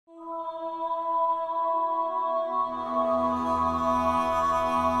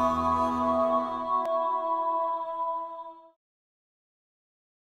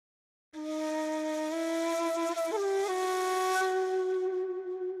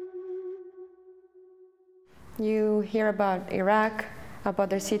You hear about Iraq, about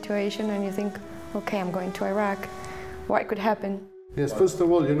their situation, and you think, okay, I'm going to Iraq. What could happen? Yes, first of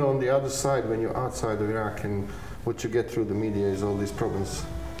all, you know, on the other side, when you're outside of Iraq, and what you get through the media is all these problems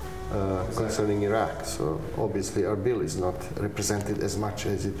concerning Iraq. So obviously Erbil is not represented as much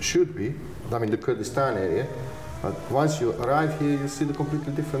as it should be. I mean, the Kurdistan area. But once you arrive here, you see the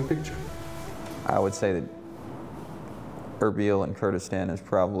completely different picture. I would say that Erbil in Kurdistan is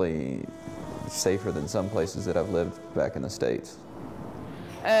probably safer than some places that I've lived back in the States.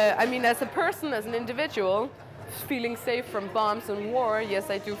 I mean, as a person, as an individual, feeling safe from bombs and war, yes,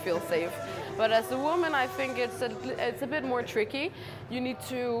 I do feel safe. But as a woman, I think it's a bit more tricky. You need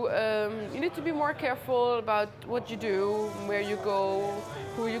to be more careful about what you do, where you go,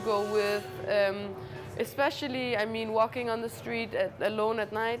 who you go with. Especially, I mean, walking on the street alone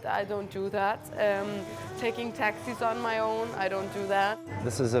at night, I don't do that. Taking taxis on my own, I don't do that.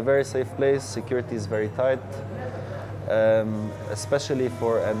 This is a very safe place. Security is very tight. Especially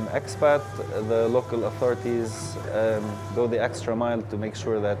for an expat, the local authorities go the extra mile to make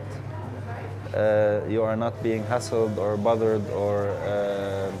sure that you are not being hassled or bothered, or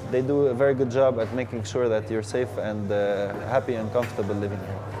they do a very good job at making sure that you're safe and happy and comfortable living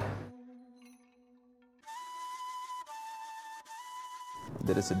here.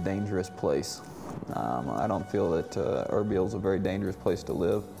 That it's a dangerous place. I don't feel that Erbil is a very dangerous place to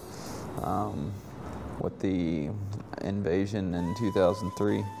live. With the invasion in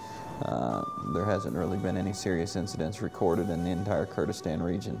 2003, there hasn't really been any serious incidents recorded in the entire Kurdistan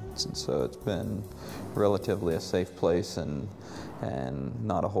region. So it's been relatively a safe place and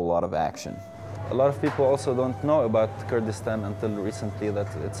not a whole lot of action. A lot of people also don't know about Kurdistan until recently,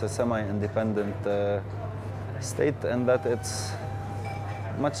 that it's a semi-independent state and that it's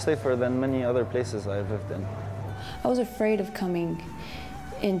much safer than many other places I've lived in. I was afraid of coming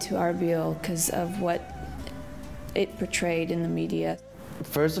into Erbil because of what it portrayed in the media.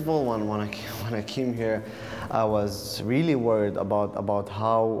 First of all, when I came here, I was really worried about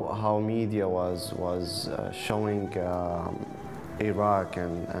how media was showing Iraq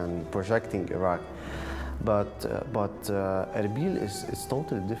and projecting Iraq. But Erbil is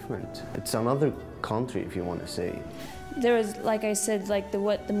totally different. It's another country, if you want to say. There is, like I said, like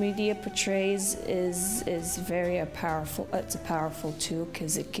what the media portrays is very powerful. It's a powerful tool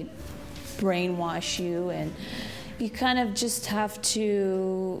because it could brainwash you, and you kind of just have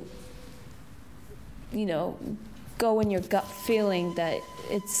to, you know, go in your gut feeling that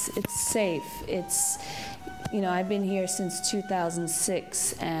it's safe. It's, you know, I've been here since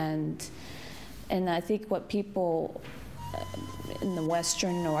 2006, and I think what people in the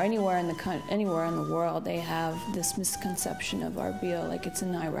Western or anywhere in the world, they have this misconception of Erbil, like it's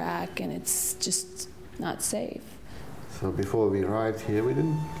in Iraq and it's just not safe. So before we arrived here,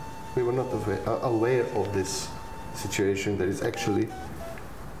 we were not aware of this situation that is actually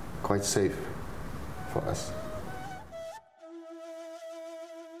quite safe for us.